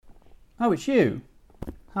Oh, it's you.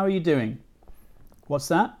 How are you doing? What's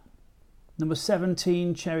that? Number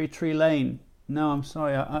 17 Cherry Tree Lane. No, I'm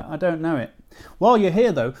sorry, I don't know it. While you're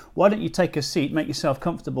here though, why don't you take a seat, make yourself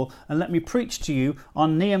comfortable, and let me preach to you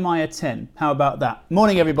on Nehemiah 10. How about that?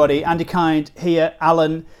 Morning everybody, Andy Kind here.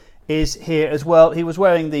 Alan is here as well. He was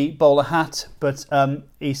wearing the bowler hat, but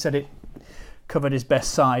he said it covered his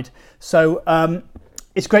best side. So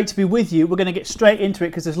it's great to be with you. We're going to get straight into it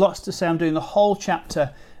because there's lots to say. I'm doing the whole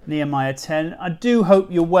chapter, Nehemiah 10. I do hope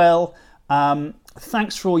you're well.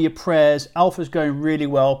 Thanks for all your prayers. Alpha's going really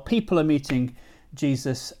well. People are meeting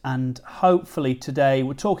Jesus, and hopefully today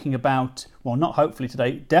we're talking about, well, not hopefully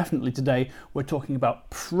today, definitely today, we're talking about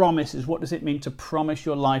promises. What does it mean to promise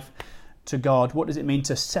your life to God? What does it mean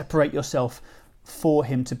to separate yourself for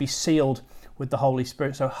Him, to be sealed with the Holy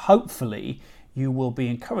Spirit? So hopefully you will be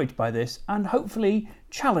encouraged by this and hopefully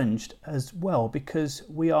challenged as well, because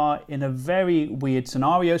we are in a very weird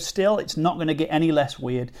scenario still. It's not going to get any less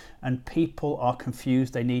weird, and people are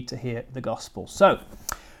confused. They need to hear the gospel. So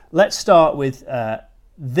let's start with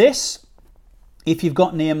this. If you've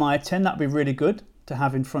got Nehemiah 10, that'd be really good to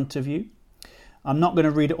have in front of you. I'm not going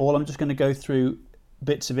to read it all. I'm just going to go through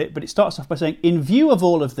bits of it. But it starts off by saying, in view of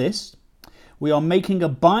all of this, we are making a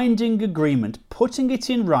binding agreement, putting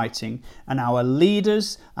it in writing, and our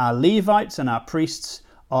leaders, our Levites and our priests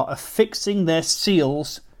are affixing their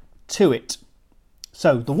seals to it.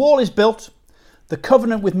 So the wall is built. The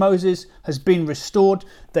covenant with Moses has been restored.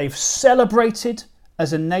 They've celebrated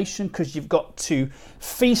as a nation, because you've got to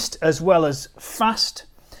feast as well as fast.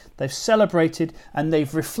 They've celebrated and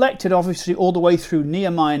they've reflected, obviously, all the way through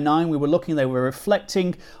Nehemiah 9. They were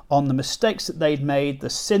reflecting on the mistakes that they'd made,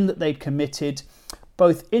 the sin that they'd committed,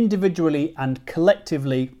 both individually and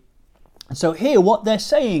collectively. And so here what they're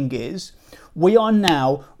saying is, we are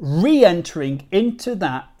now re-entering into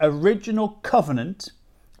that original covenant,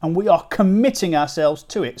 and we are committing ourselves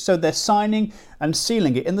to it. So they're signing and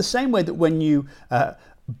sealing it in the same way that when you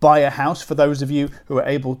buy a house, for those of you who are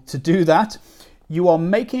able to do that, you are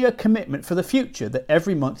making a commitment for the future that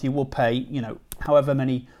every month you will pay, however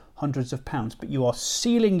many hundreds of pounds, but you are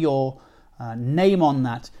sealing your name on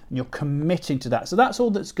that and you're committing to that. So that's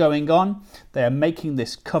all that's going on. They are making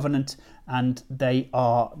this covenant and they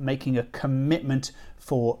are making a commitment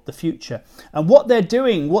for the future. And what they're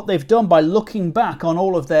doing, what they've done by looking back on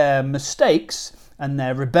all of their mistakes and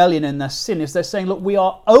their rebellion and their sin, is they're saying, look, we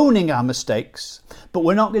are owning our mistakes, but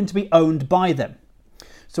we're not going to be owned by them.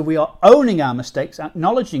 So we are owning our mistakes,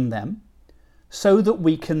 acknowledging them, so that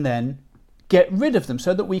we can then get rid of them,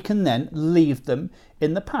 so that we can then leave them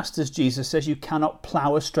in the past. As Jesus says, you cannot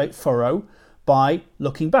plough a straight furrow by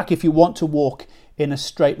looking back. If you want to walk in a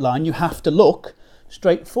straight line, you have to look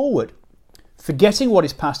straight forward, forgetting what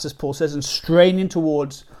is past, as Paul says, and straining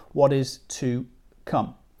towards what is to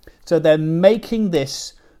come. So they're making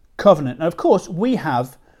this covenant. And of course, we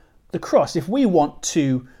have the cross. If we want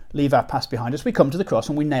to leave our past behind us, we come to the cross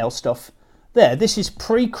and we nail stuff there. This is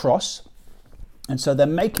pre-cross. And so they're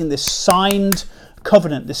making this signed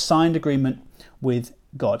covenant, this signed agreement with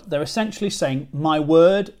God. They're essentially saying, my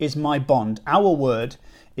word is my bond. Our word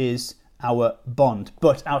is our bond.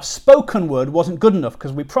 But our spoken word wasn't good enough,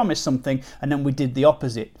 because we promised something and then we did the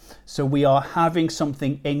opposite. So we are having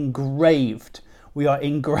something engraved. We are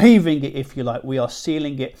engraving it, if you like. We are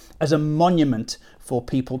sealing it as a monument for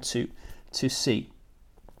people to see.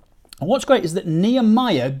 And what's great is that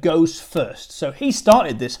Nehemiah goes first. So he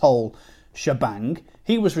started this whole shebang.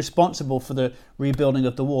 He was responsible for the rebuilding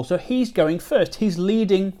of the wall. So he's going first. He's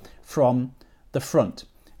leading from the front.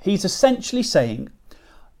 He's essentially saying,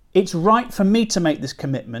 it's right for me to make this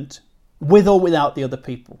commitment with or without the other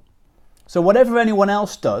people. So whatever anyone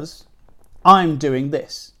else does, I'm doing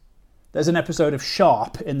this. There's an episode of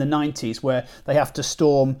Sharp in the 90s where they have to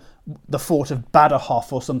storm the fort of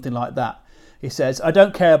Badajoz or something like that. He says, I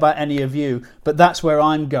don't care about any of you, but that's where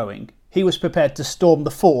I'm going. He was prepared to storm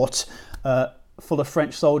the fort full of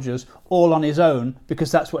French soldiers all on his own,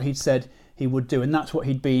 because that's what he'd said he would do. And that's what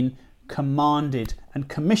he'd been commanded and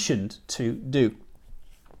commissioned to do.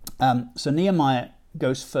 So Nehemiah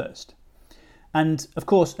goes first. And of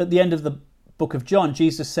course, at the end of the book of John,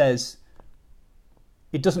 Jesus says,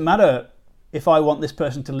 it doesn't matter if I want this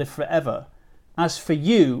person to live forever. As for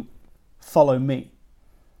you, follow me.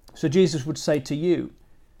 So Jesus would say to you,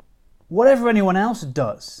 whatever anyone else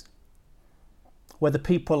does, whether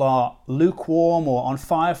people are lukewarm or on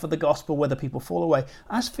fire for the gospel, whether people fall away,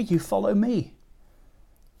 as for you, follow me.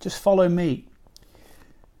 Just follow me.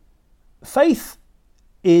 Faith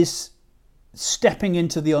is stepping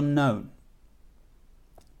into the unknown.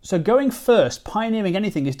 So going first, pioneering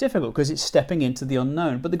anything is difficult because it's stepping into the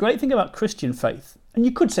unknown. But the great thing about Christian faith And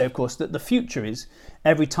you could say, of course, that the future is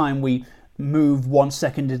every time we move 1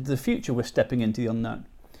 second into the future, we're stepping into the unknown.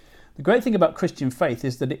 The great thing about Christian faith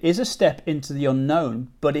is that it is a step into the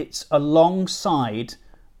unknown, but it's alongside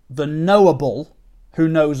the knowable who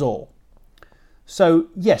knows all. So,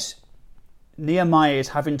 yes, Nehemiah is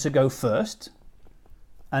having to go first,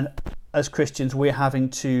 and as Christians, we're having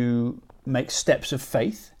to make steps of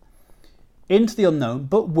faith into the unknown,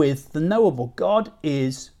 but with the knowable. God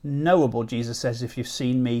is knowable. Jesus says, if you've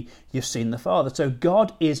seen me, you've seen the Father. So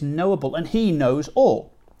God is knowable, and he knows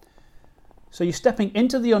all. So you're stepping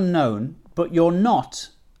into the unknown, but you're not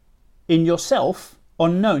in yourself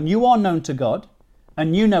unknown. You are known to God,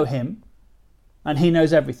 and you know him, and he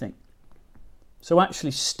knows everything. So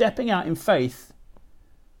actually stepping out in faith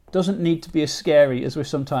doesn't need to be as scary as we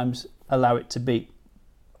sometimes allow it to be.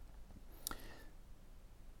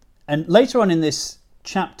 And later on in this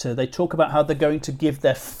chapter, they talk about how they're going to give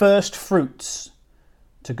their first fruits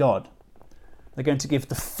to God. They're going to give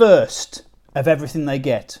the first of everything they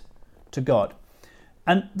get to God.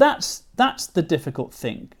 And that's the difficult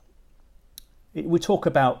thing. We talk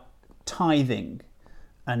about tithing,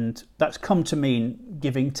 and that's come to mean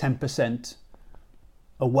giving 10%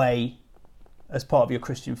 away as part of your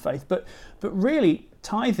Christian faith. But really,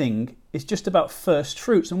 tithing is just about first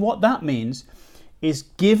fruits. And what that means is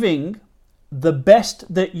giving the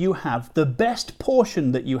best that you have, the best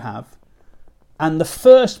portion that you have, and the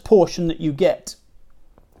first portion that you get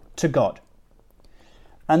to God.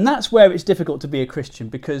 And that's where it's difficult to be a Christian,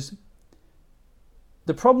 because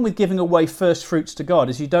the problem with giving away first fruits to God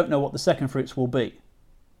is you don't know what the second fruits will be.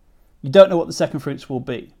 You don't know what the second fruits will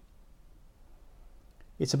be.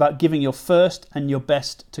 It's about giving your first and your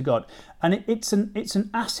best to God. And it's an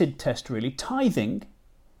acid test, really. Tithing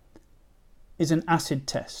is an acid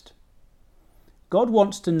test. God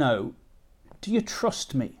wants to know, do you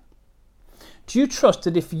trust me? Do you trust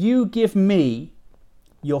that if you give me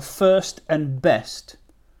your first and best,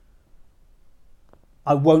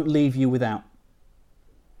 I won't leave you without?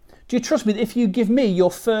 Do you trust me that if you give me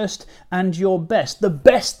your first and your best, the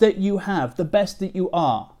best that you have, the best that you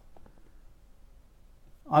are,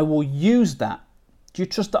 I will use that? Do you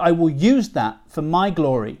trust that I will use that for my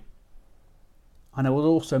glory? And I will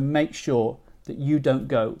also make sure that you don't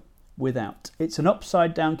go without. It's an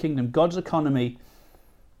upside down kingdom. God's economy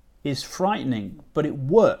is frightening, but it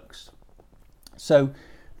works. So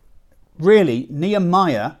really,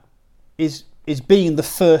 Nehemiah is being the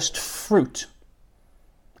first fruit.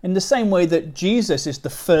 In the same way that Jesus is the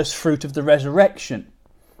first fruit of the resurrection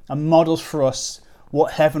and models for us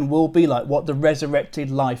what heaven will be like, what the resurrected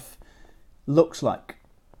life looks like.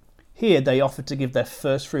 Here they offer to give their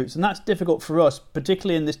first fruits, and that's difficult for us,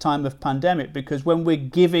 particularly in this time of pandemic, because when we're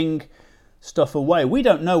giving stuff away, we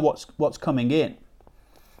don't know what's coming in.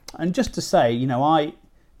 And just to say, I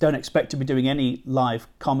don't expect to be doing any live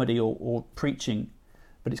comedy or preaching,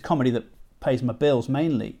 but it's comedy that pays my bills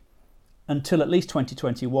mainly, until at least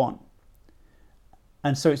 2021.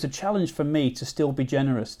 And so it's a challenge for me to still be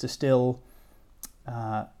generous, to still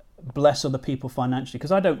bless other people financially,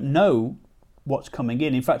 because I don't know what's coming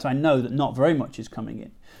in. In fact, I know that not very much is coming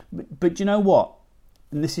in. But you know what?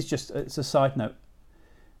 And this is it's a side note.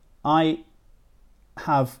 I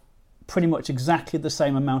have pretty much exactly the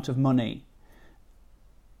same amount of money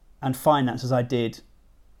and finance as I did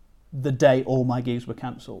the day all my gigs were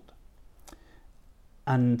cancelled.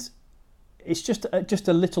 And it's just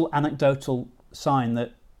a little anecdotal sign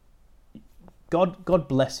that God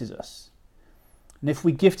blesses us. And if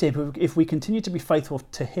we give to him, if we continue to be faithful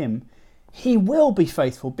to him, he will be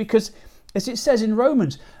faithful, because as it says in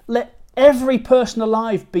Romans, let every person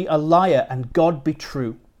alive be a liar and God be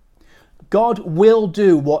true. God will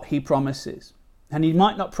do what he promises. And he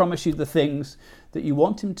might not promise you the things that you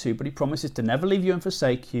want him to, but he promises to never leave you and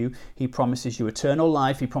forsake you. He promises you eternal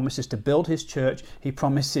life. He promises to build his church. He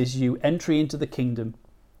promises you entry into the kingdom.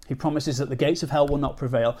 He promises that the gates of hell will not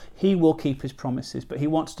prevail. He will keep his promises, but he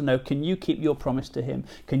wants to know, can you keep your promise to him?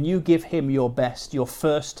 Can you give him your best, your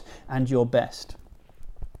first and your best?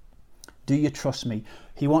 Do you trust me?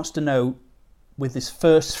 He wants to know, with this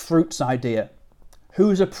first fruits idea,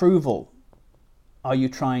 whose approval are you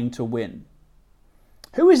trying to win?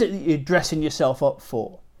 Who is it that you're dressing yourself up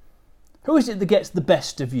for? Who is it that gets the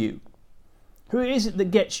best of you? Who is it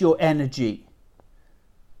that gets your energy?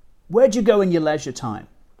 Where do you go in your leisure time?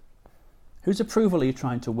 Whose approval are you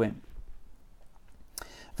trying to win?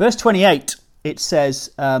 Verse 28, it says,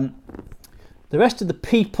 the rest of the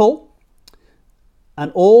people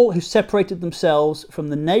and all who separated themselves from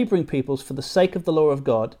the neighbouring peoples for the sake of the law of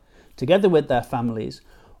God, together with their families,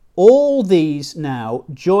 all these now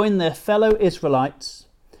join their fellow Israelites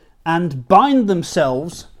and bind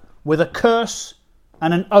themselves with a curse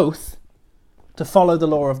and an oath to follow the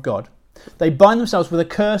law of God. They bind themselves with a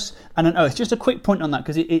curse and an oath. Just a quick point on that,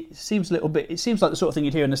 because it seems like the sort of thing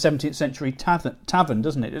you'd hear in the 17th century tavern,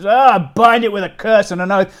 doesn't it? It's, bind it with a curse and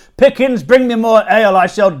an oath. Pickens, bring me more ale, I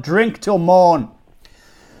shall drink till morn.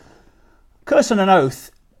 Curse and an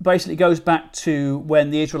oath basically goes back to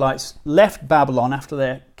when the Israelites left Babylon after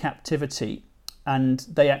their captivity, and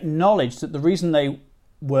they acknowledged that the reason they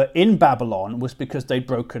were in Babylon was because they'd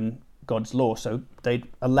broken God's law. So they'd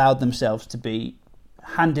allowed themselves to be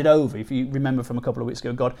handed over. If you remember from a couple of weeks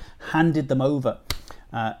ago, God handed them over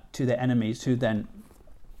to their enemies, who then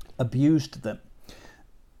abused them.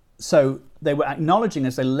 So they were acknowledging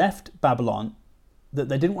as they left Babylon that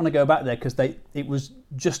they didn't want to go back there, because it was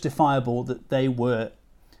justifiable that they were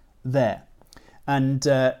there. And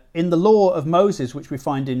in the law of Moses, which we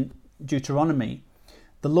find in Deuteronomy,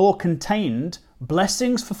 the law contained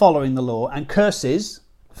blessings for following the law and curses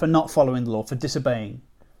for not following the law, for disobeying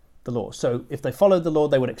the law. So if they followed the law,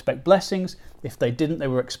 they would expect blessings. If they didn't, they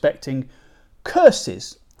were expecting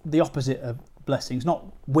curses, the opposite of blessings, not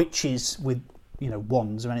witches with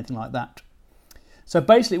wands or anything like that. So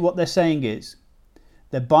basically what they're saying is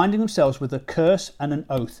they're binding themselves with a curse and an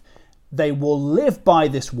oath. They will live by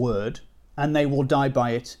this word and they will die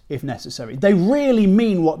by it if necessary. They really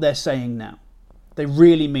mean what they're saying now. They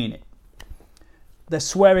really mean it. They're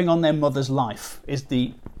swearing on their mother's life, is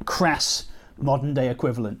the crass modern day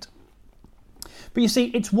equivalent. But you see,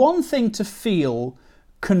 it's one thing to feel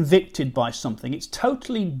convicted by something. It's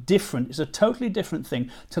totally different. It's a totally different thing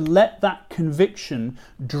to let that conviction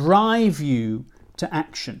drive you to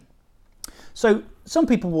action. So some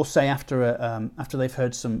people will say after they've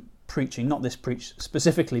heard some preaching, not this preach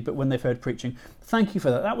specifically, but when they've heard preaching, thank you for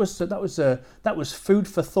that. That was food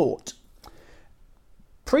for thought.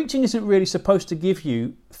 Preaching isn't really supposed to give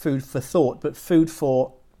you food for thought, but food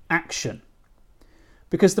for action.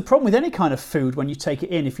 Because the problem with any kind of food, when you take it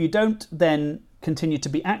in, if you don't then continue to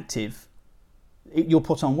be active, you'll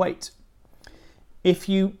put on weight. If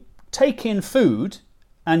you take in food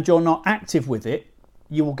and you're not active with it,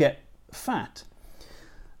 you will get fat.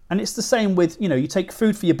 And it's the same with, you take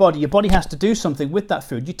food for your body has to do something with that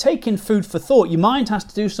food. You take in food for thought, your mind has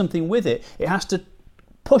to do something with it. It has to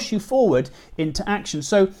push you forward into action.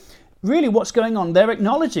 So really what's going on, they're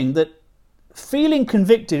acknowledging that feeling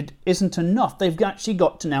convicted isn't enough. They've actually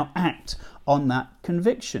got to now act on that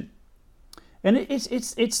conviction. And it's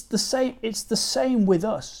the same with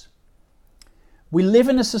us. We live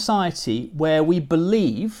in a society where we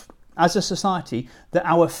believe, as a society, that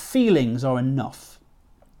our feelings are enough.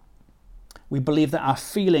 We believe that our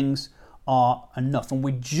feelings are enough, and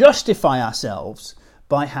we justify ourselves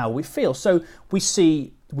by how we feel. So we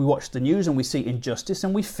watch the news and we see injustice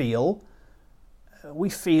and we feel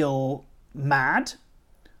mad,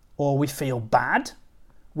 or we feel bad.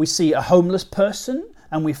 We see a homeless person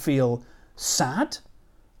and we feel sad.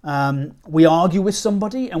 We argue with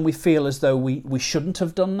somebody and we feel as though we shouldn't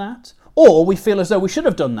have done that, or we feel as though we should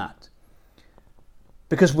have done that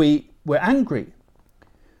because we're angry.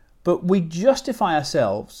 But we justify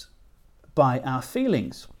ourselves by our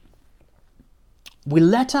feelings. We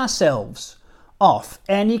let ourselves off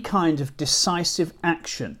any kind of decisive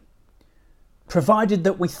action, provided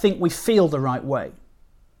that we think we feel the right way.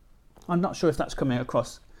 I'm not sure if that's coming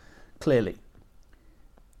across clearly.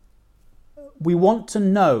 We want to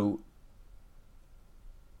know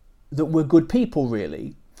that we're good people,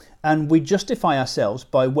 really, and we justify ourselves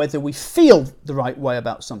by whether we feel the right way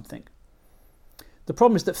about something. The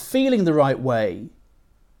problem is that feeling the right way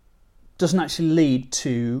doesn't actually lead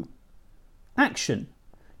to action.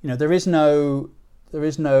 There is no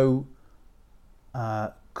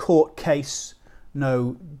court case,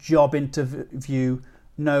 no job interview,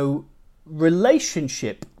 no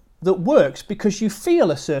relationship that works because you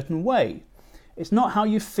feel a certain way. It's not how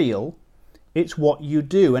you feel, it's what you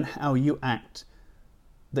do and how you act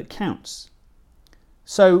that counts.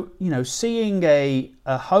 So, seeing a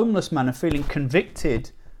homeless man and feeling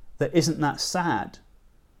convicted that isn't that sad,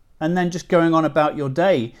 and then just going on about your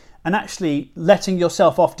day and actually letting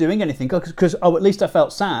yourself off doing anything because at least I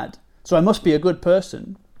felt sad, so I must be a good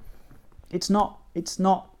person. It's not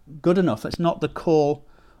good enough. It's not the call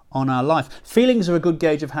on our life. Feelings are a good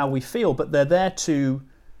gauge of how we feel, but they're there to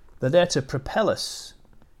propel us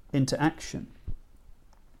into action.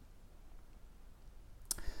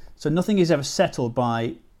 So nothing is ever settled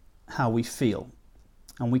by how we feel,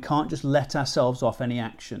 and we can't just let ourselves off any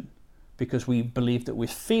action because we believe that we're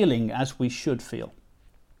feeling as we should feel.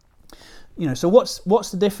 So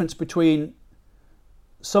what's the difference between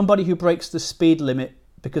somebody who breaks the speed limit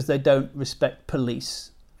because they don't respect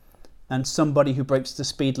police and somebody who breaks the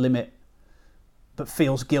speed limit but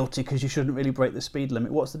feels guilty because you shouldn't really break the speed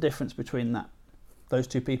limit? What's the difference between those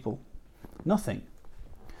two people? Nothing.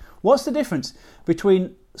 What's the difference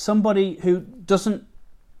between somebody who doesn't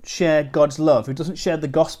share God's love, who doesn't share the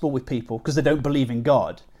gospel with people because they don't believe in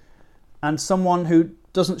God, and someone who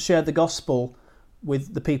doesn't share the gospel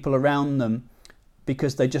with the people around them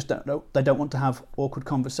because they just don't know, they don't want to have awkward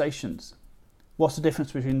conversations? What's the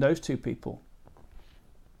difference between those two people?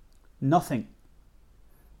 Nothing.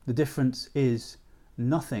 The difference is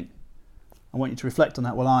nothing. I want you to reflect on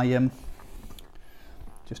that while I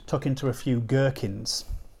just tuck into a few gherkins.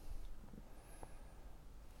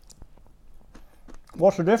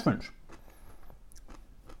 What's the difference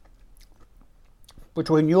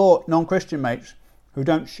between your non-Christian mates who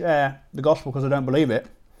don't share the gospel because they don't believe it,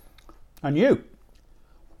 and you,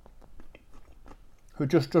 who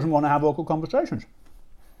just doesn't want to have awkward conversations?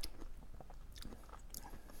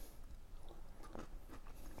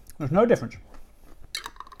 There's no difference.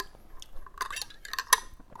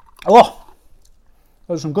 Oh,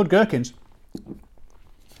 those are some good gherkins.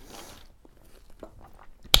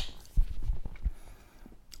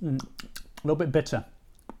 A little bit bitter.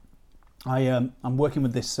 I'm working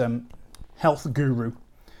with this health guru.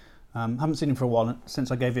 Haven't seen him for a while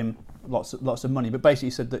since I gave him lots of money. But basically,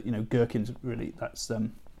 he said that gherkins really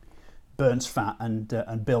burns fat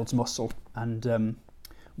and builds muscle and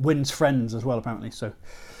wins friends as well, apparently. So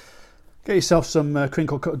get yourself some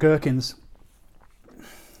crinkle cut gherkins.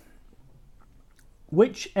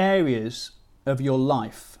 Which areas of your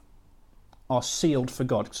life are sealed for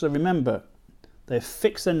God? So remember, they've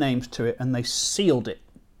fixed their names to it and they sealed it.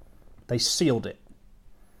 They sealed it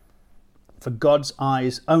for God's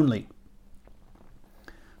eyes only.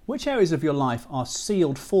 Which areas of your life are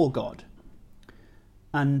sealed for God?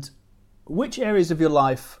 And which areas of your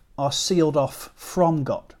life are sealed off from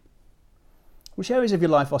God? Which areas of your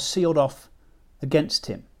life are sealed off against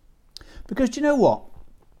Him? Because do you know what?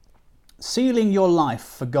 Sealing your life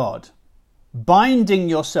for God, binding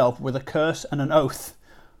yourself with a curse and an oath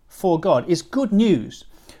for God, is good news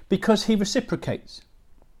because He reciprocates.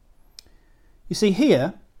 You see,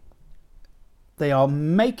 here they are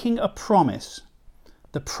making a promise.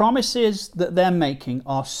 The promises that they're making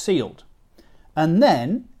are sealed. And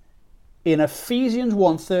then in Ephesians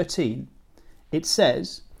 1:13 it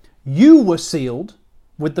says, you were sealed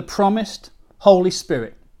with the promised Holy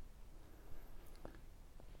Spirit.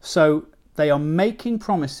 So they are making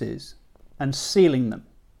promises and sealing them.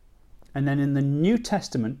 And then in the New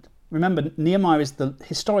Testament, remember, Nehemiah is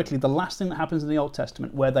historically the last thing that happens in the Old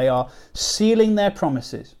Testament where they are sealing their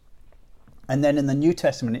promises. And then in the New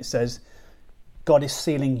Testament it says, God is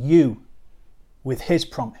sealing you with His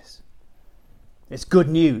promise. It's good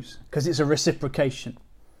news because it's a reciprocation.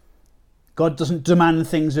 God doesn't demand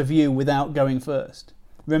things of you without going first.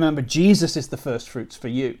 Remember, Jesus is the first fruits for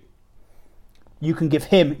you. You can give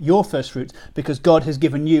Him your first fruits because God has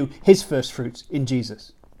given you His first fruits in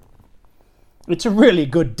Jesus. It's a really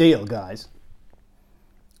good deal, guys.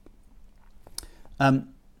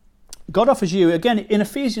 God offers you, again, in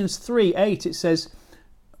Ephesians 3:8, it says,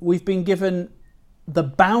 we've been given the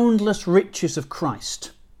boundless riches of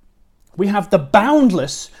Christ. We have the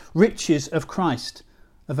boundless riches of Christ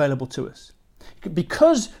available to us.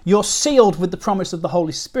 Because you're sealed with the promise of the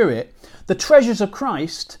Holy Spirit, the treasures of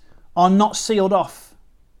Christ are not sealed off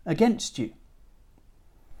against you.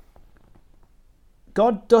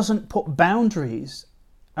 God doesn't put boundaries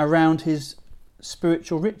around His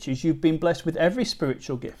spiritual riches. You've been blessed with every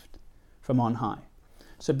spiritual gift from on high.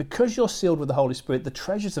 So because you're sealed with the Holy Spirit, the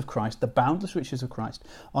treasures of Christ, the boundless riches of Christ,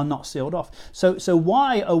 are not sealed off. So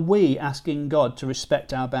why are we asking God to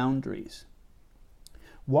respect our boundaries?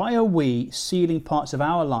 Why are we sealing parts of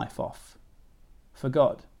our life off for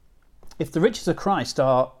God? If the riches of Christ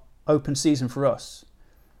are open season for us,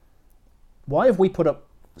 why have we put up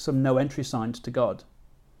some no entry signs to God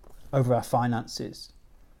over our finances,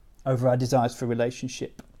 over our desires for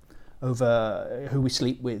relationship, over who we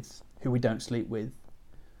sleep with, who we don't sleep with,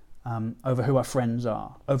 over who our friends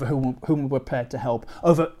are, over whom we're prepared to help,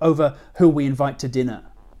 over who we invite to dinner?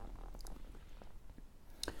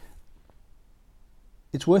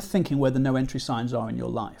 It's worth thinking where the no entry signs are in your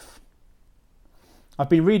life. I've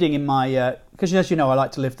been reading in my, because as you know, I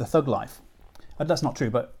like to live the thug life. That's not true,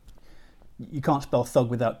 but you can't spell thug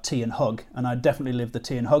without T and hug, and I definitely live the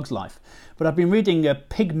T and hugs life. But I've been reading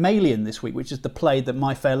Pygmalion this week, which is the play that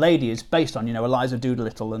My Fair Lady is based on. Eliza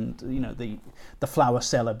Doolittle, and the flower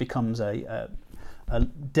seller becomes a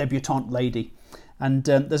debutante lady. And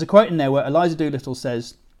there's a quote in there where Eliza Doolittle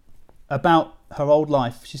says about her old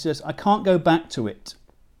life. She says, "I can't go back to it.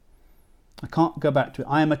 I can't go back to it.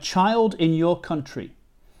 I am a child in your country.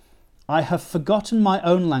 I have forgotten my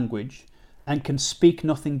own language and can speak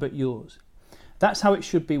nothing but yours. That's how it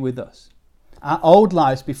should be with us. Our old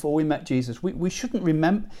lives before we met Jesus, we shouldn't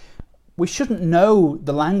remember, we shouldn't know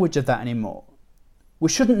the language of that anymore. We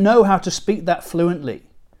shouldn't know how to speak that fluently.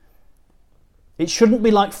 It shouldn't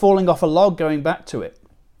be like falling off a log going back to it,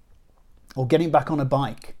 or getting back on a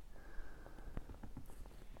bike.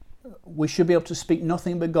 We should be able to speak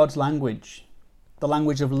nothing but God's language. The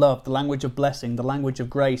language of love, the language of blessing, the language of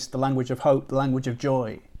grace, the language of hope, the language of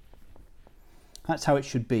joy. That's how it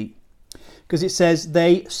should be. Because it says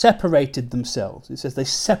they separated themselves. It says they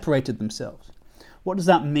separated themselves. What does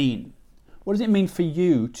that mean? What does it mean for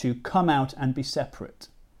you to come out and be separate?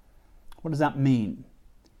 What does that mean?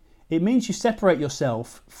 It means you separate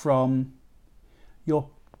yourself from your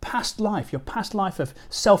past life of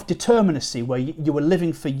self-determinacy where you were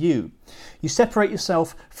living for you. You separate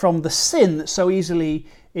yourself from the sin that so easily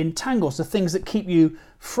entangles, the things that keep you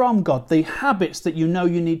from God, the habits that you know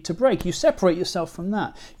you need to break. You separate yourself from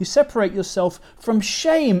that. You separate yourself from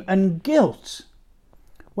shame and guilt.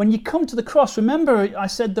 When you come to the cross, remember I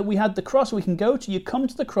said that we had the cross we can go to. You come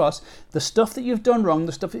to the cross, the stuff that you've done wrong,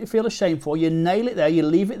 the stuff that you feel ashamed for, you nail it there, you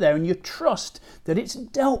leave it there, and you trust that it's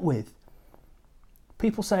dealt with.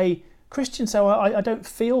 People say, Christians say, well, I don't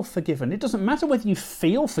feel forgiven. It doesn't matter whether you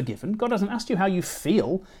feel forgiven. God hasn't asked you how you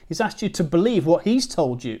feel. He's asked you to believe what he's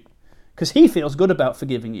told you, because he feels good about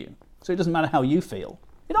forgiving you. So it doesn't matter how you feel.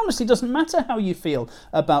 It honestly doesn't matter how you feel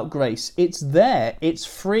about grace. It's there. It's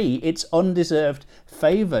free. It's undeserved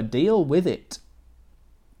favour. Deal with it.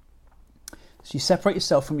 So you separate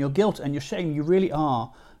yourself from your guilt and your shame. You really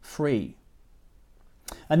are free.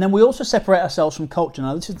 And then we also separate ourselves from culture.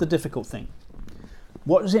 Now, this is the difficult thing.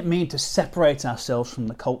 What does it mean to separate ourselves from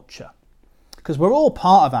the culture? Because we're all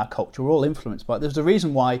part of our culture, we're all influenced by it. There's a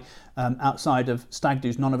reason why outside of stag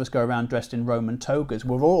do's, none of us go around dressed in Roman togas.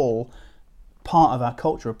 We're all part of our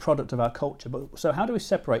culture, a product of our culture. But so how do we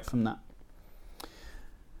separate from that?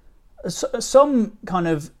 Some kind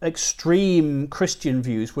of extreme Christian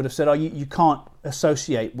views would have said, you can't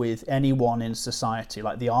associate with anyone in society,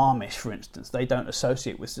 like the Amish, for instance. They don't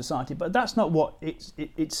associate with society. But that's not what it's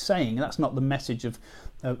saying. That's not the message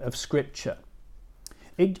of Scripture.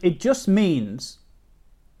 It just means,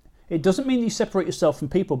 it doesn't mean that you separate yourself from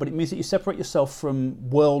people, but it means that you separate yourself from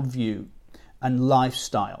worldview and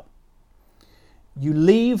lifestyle. You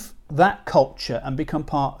leave that culture and become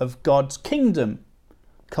part of God's kingdom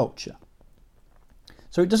culture.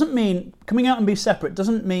 So it doesn't mean coming out and be separate,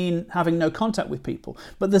 doesn't mean having no contact with people.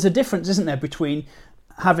 But there's a difference, isn't there, between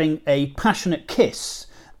having a passionate kiss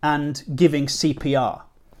and giving CPR.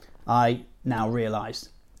 I now realise,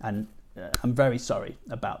 and I'm very sorry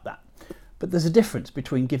about that. But there's a difference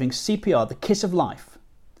between giving CPR, the kiss of life,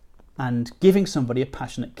 and giving somebody a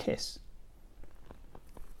passionate kiss.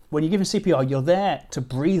 When you're giving CPR, you're there to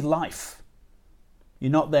breathe life.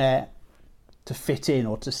 You're not there to fit in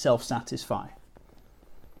or to self-satisfy.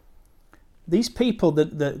 These people,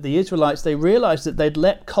 the Israelites, they realised that they'd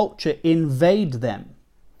let culture invade them.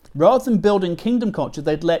 Rather than building kingdom culture,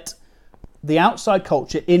 they'd let the outside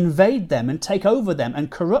culture invade them and take over them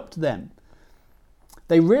and corrupt them.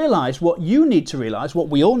 They realised what you need to realise, what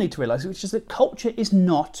we all need to realise, which is that culture is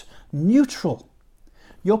not neutral.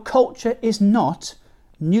 Your culture is not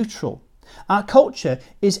neutral. Our culture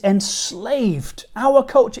is enslaved. Our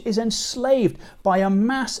culture is enslaved by a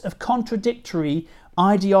mass of contradictory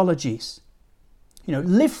ideologies.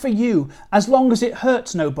 Live for you as long as it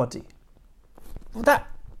hurts nobody. That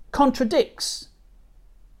contradicts.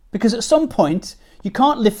 Because at some point, you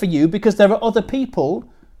can't live for you because there are other people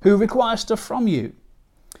who require stuff from you.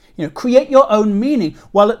 Create your own meaning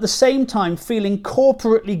while at the same time feeling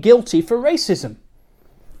corporately guilty for racism.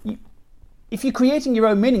 If you're creating your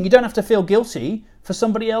own meaning, you don't have to feel guilty for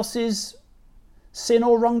somebody else's sin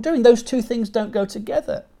or wrongdoing. Those two things don't go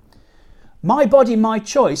together. My body, my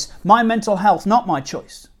choice. My mental health, not my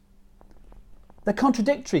choice. They're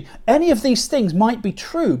contradictory. Any of these things might be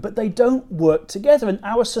true, but they don't work together. And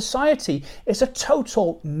our society is a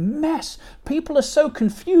total mess. People are so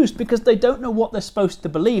confused because they don't know what they're supposed to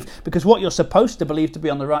believe, because what you're supposed to believe to be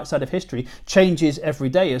on the right side of history changes every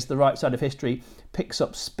day as the right side of history picks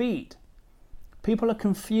up speed. People are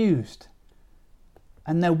confused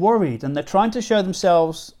and they're worried and they're trying to show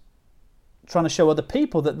themselves, trying to show other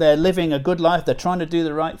people that they're living a good life, they're trying to do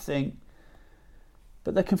the right thing.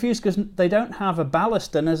 But they're confused because they don't have a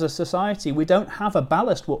ballast, and as a society we don't have a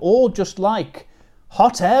ballast. We're all just like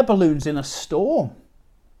hot air balloons in a storm,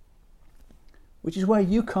 which is where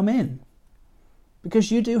you come in, because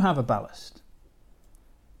you do have a ballast.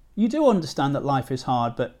 You do understand that life is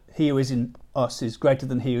hard, but he who is in us is greater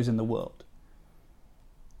than he who is in the world.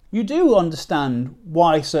 You do understand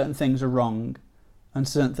why certain things are wrong and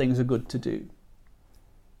certain things are good to do.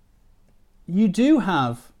 You do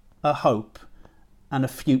have a hope and a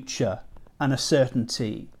future and a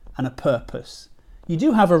certainty and a purpose. You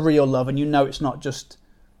do have a real love, and you know it's not just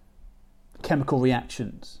chemical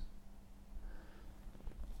reactions.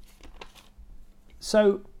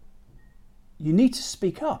 So you need to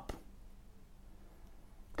speak up.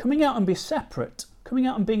 Coming out and being separate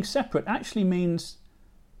actually means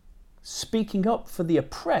speaking up for the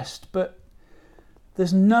oppressed, but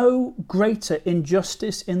there's no greater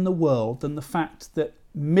injustice in the world than the fact that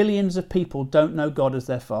millions of people don't know God as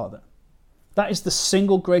their Father. That is the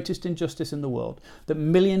single greatest injustice in the world, that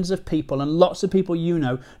millions of people, and lots of people you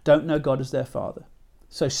know, don't know God as their Father.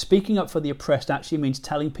 So speaking up for the oppressed actually means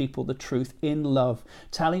telling people the truth in love,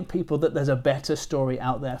 telling people that there's a better story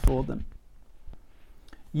out there for them.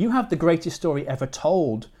 You have the greatest story ever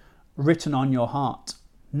told written on your heart,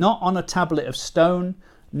 not on a tablet of stone,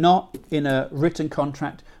 not in a written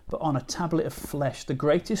contract, but on a tablet of flesh. The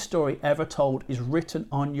greatest story ever told is written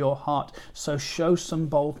on your heart. So show some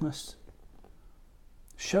boldness.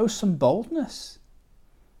 Show some boldness.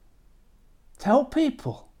 Tell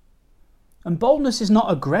people. And boldness is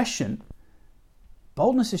not aggression.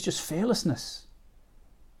 Boldness is just fearlessness.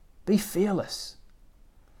 Be fearless.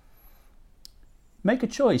 Make a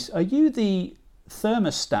choice. Are you the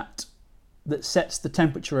thermostat that sets the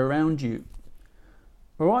temperature around you?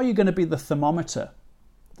 Or are you going to be the thermometer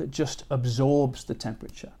that just absorbs the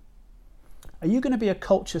temperature? Are you going to be a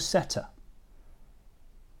culture setter?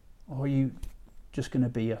 Or are you just going to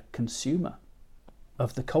be a consumer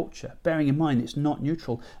of the culture? Bearing in mind it's not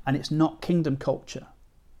neutral and it's not kingdom culture.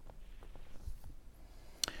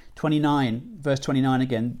 29, verse 29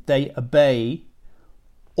 again. They obey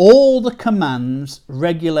all the commands,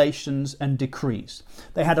 regulations and decrees.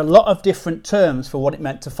 They had a lot of different terms for what it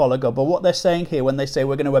meant to follow God, but what they're saying here when they say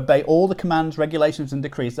we're going to obey all the commands, regulations and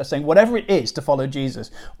decrees, they're saying whatever it is to follow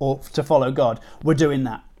Jesus or to follow God, we're doing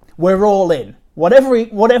that. We're all in. Whatever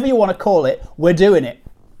you want to call it, we're doing it.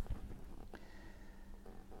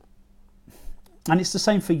 And it's the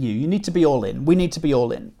same for you. You need to be all in. We need to be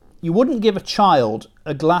all in. You wouldn't give a child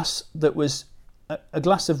a glass of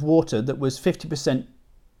water that was 50%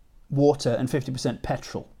 water and 50%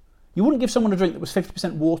 petrol. You wouldn't give someone a drink that was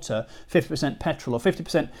 50% water, 50% petrol, or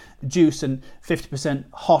 50% juice and 50%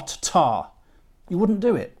 hot tar. You wouldn't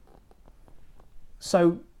do it.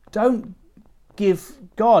 So don't give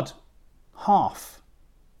God half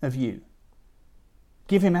of you.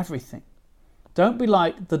 Give him everything. Don't be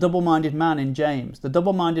like the double-minded man in James, the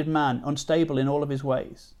double-minded man, unstable in all of his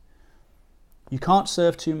ways. You can't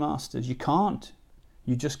serve two masters. You can't.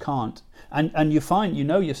 You just can't. And you find, you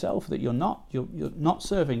know yourself that you're not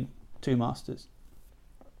serving two masters.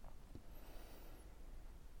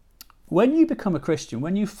 When you become a Christian,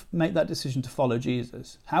 when you make that decision to follow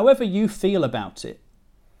Jesus, however you feel about it,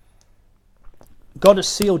 God has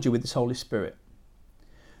sealed you with his Holy Spirit.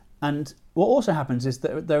 And what also happens is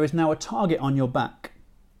that there is now a target on your back.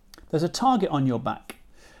 There's a target on your back.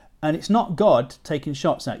 And it's not God taking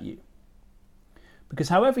shots at you. Because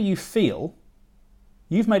however you feel,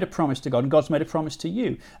 you've made a promise to God and God's made a promise to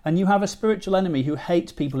you. And you have a spiritual enemy who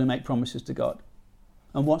hates people who make promises to God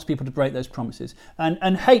and wants people to break those promises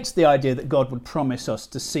and hates the idea that God would promise us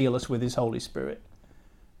to seal us with his Holy Spirit.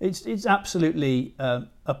 It's absolutely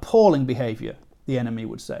appalling behaviour, the enemy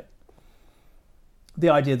would say. The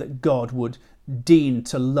idea that God would deign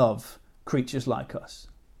to love creatures like us.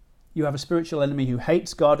 You have a spiritual enemy who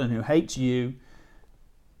hates God and who hates you.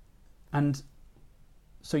 And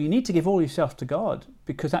so you need to give all yourself to God,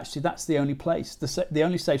 because actually that's the only place, the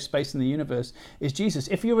only safe space in the universe is Jesus.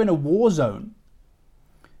 If you're in a war zone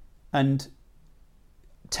and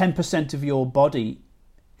 10% of your body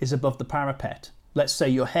is above the parapet, let's say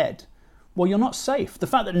your head, well, you're not safe. The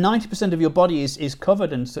fact that 90% of your body is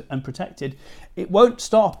covered and protected, it won't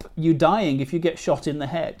stop you dying if you get shot in the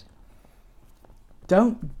head.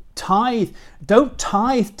 Don't tithe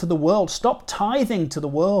to the world. Stop tithing to the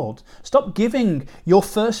world. Stop giving your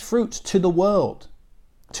first fruits to the world,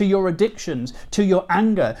 to your addictions, to your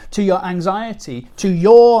anger, to your anxiety, to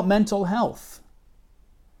your mental health.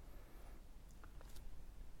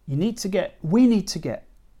 We need to get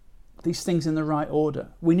these things in the right order.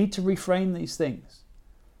 We need to reframe these things.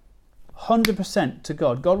 100% to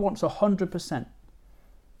God. God wants 100%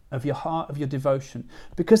 of your heart, of your devotion,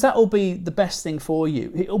 because that will be the best thing for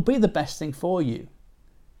you. It will be the best thing for you.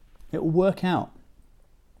 It will work out.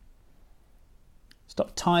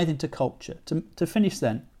 Stop tithing to culture. To finish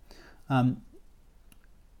then, for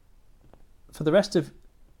the rest of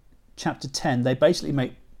chapter 10, they basically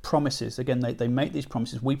make promises. Again, they make these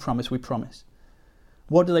promises. We promise, we promise.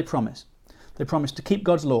 What do they promise? They promise to keep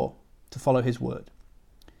God's law, to follow his word.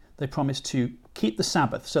 They promise to keep the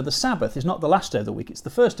Sabbath. So the Sabbath is not the last day of the week, it's the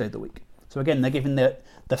first day of the week. So again, they're giving the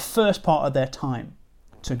first part of their time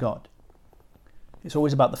to God. It's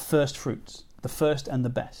always about the first fruits, the first and the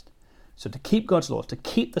best. So to keep God's laws, to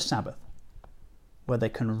keep the Sabbath, where they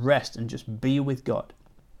can rest and just be with God.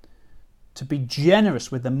 To be generous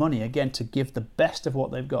with their money, again, to give the best of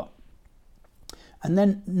what they've got. And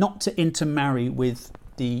then not to intermarry with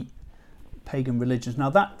the pagan religions. Now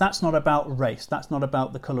that's not about race. That's not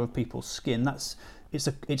about the colour of people's skin.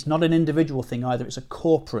 It's not an individual thing either. It's a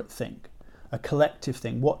corporate thing, a collective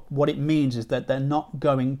thing. What it means is that they're not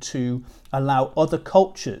going to allow other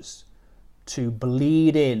cultures to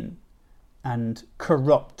bleed in and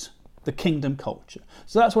corrupt the kingdom culture.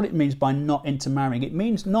 So that's what it means by not intermarrying. It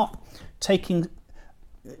means not taking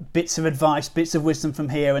bits of advice, bits of wisdom from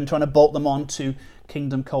here and trying to bolt them on to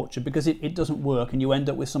kingdom culture, because it doesn't work, and you end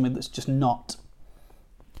up with something that's just not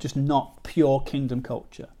pure kingdom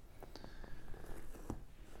culture.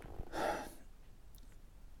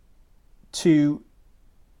 To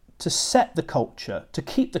set the culture, to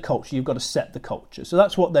keep the culture, you've got to set the culture. So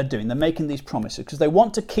that's what they're doing. They're making these promises because they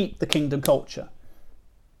want to keep the kingdom culture.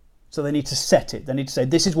 So they need to set it. They need to say,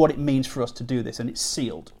 this is what it means for us to do this, and it's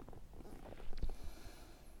sealed.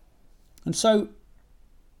 And so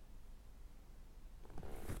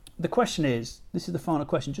the question is, this is the final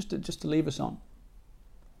question, just to leave us on.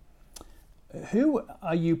 Who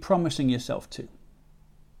are you promising yourself to?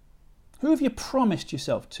 Who have you promised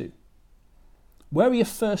yourself to? Where are your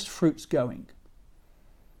first fruits going?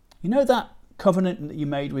 You know that covenant that you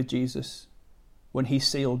made with Jesus when he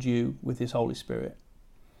sealed you with his Holy Spirit?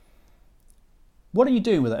 What are you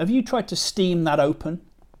doing with it? Have you tried to steam that open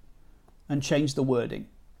and change the wording?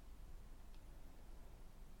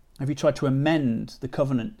 Have you tried to amend the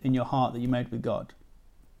covenant in your heart that you made with God?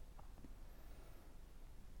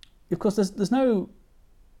 Of course, there's no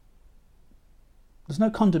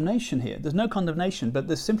condemnation here. There's no condemnation, but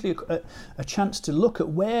there's simply a chance to look at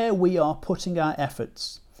where we are putting our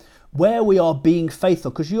efforts, where we are being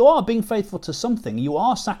faithful, because you are being faithful to something. You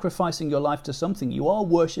are sacrificing your life to something. You are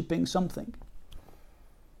worshipping something.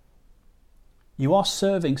 You are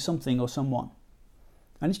serving something or someone.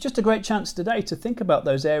 And it's just a great chance today to think about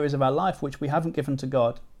those areas of our life which we haven't given to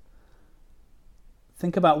God.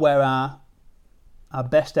 Think about where our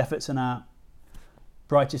best efforts and our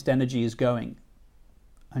brightest energy is going.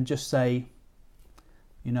 And just say,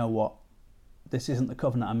 you know what? This isn't the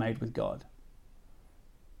covenant I made with God.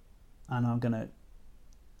 And I'm going to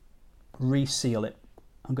reseal it.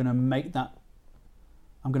 I'm going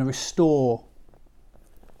to restore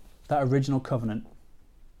that original covenant.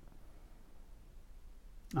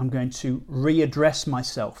 I'm going to readdress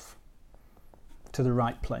myself to the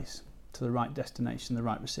right place, to the right destination, the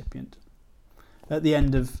right recipient. At the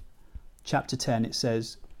end of chapter 10, it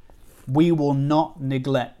says, we will not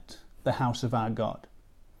neglect the house of our God.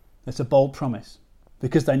 That's a bold promise,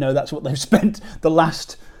 because they know that's what they've spent the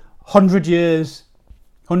last 100 years,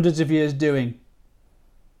 hundreds of years doing.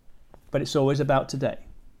 But it's always about today.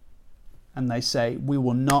 And they say, we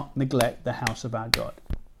will not neglect the house of our God.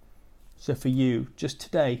 So for you, just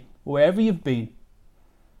today, wherever you've been,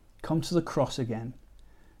 come to the cross again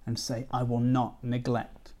and say, I will not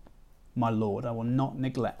neglect my Lord. I will not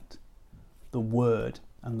neglect the word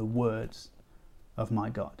and the words of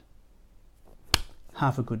my God.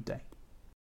 Have a good day.